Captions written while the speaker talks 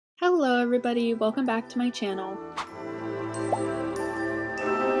Hello everybody, welcome back to my channel.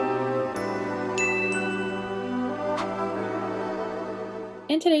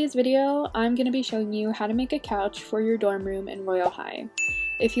 In today's video, I'm going to be showing you how to make a couch for your dorm room in Royale High.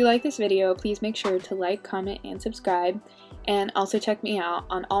 If you like this video, please make sure to like, comment, and subscribe, and also check me out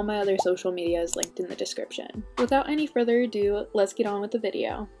on all my other social medias linked in the description. Without any further ado, let's get on with the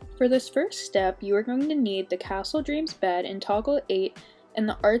video. For this first step, you are going to need the Castle Dreams bed in toggle 8 and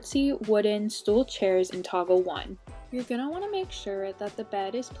the artsy wooden stool chairs in toggle 1. You're going to want to make sure that the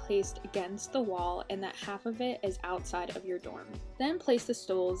bed is placed against the wall and that half of it is outside of your dorm. Then place the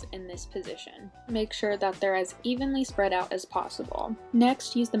stools in this position. Make sure that they're as evenly spread out as possible.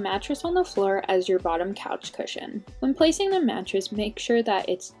 Next, use the mattress on the floor as your bottom couch cushion. When placing the mattress, make sure that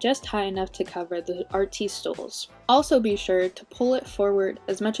it's just high enough to cover the artsy stools. Also be sure to pull it forward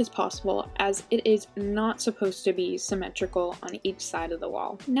as much as possible, as it is not supposed to be symmetrical on each side of the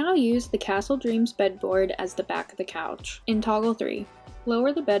wall. Now use the Castle Dreams bedboard as the back of the couch. In toggle 3,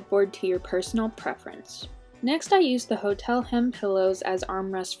 lower the bedboard to your personal preference. Next, I used the hotel hem pillows as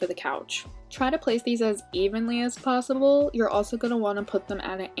armrests for the couch. Try to place these as evenly as possible. You're also going to want to put them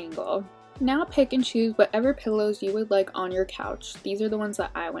at an angle. Now pick and choose whatever pillows you would like on your couch. These are the ones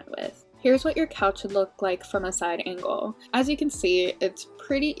that I went with. Here's what your couch should look like from a side angle. As you can see, it's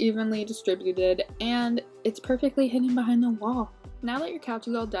pretty evenly distributed and it's perfectly hidden behind the wall. Now that your couch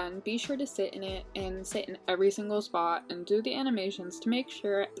is all done, be sure to sit in it and sit in every single spot and do the animations to make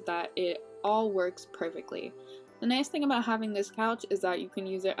sure that it all works perfectly. The nice thing about having this couch is that you can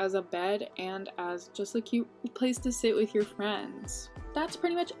use it as a bed and as just a cute place to sit with your friends. That's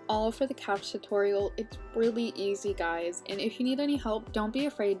pretty much all for the couch tutorial. It's really easy, guys, and if you need any help, don't be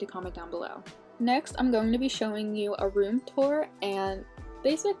afraid to comment down below. Next, I'm going to be showing you a room tour and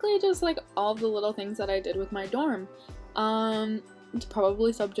basically just like all the little things that I did with my dorm. It's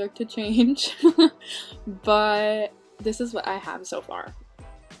probably subject to change, but this is what I have so far.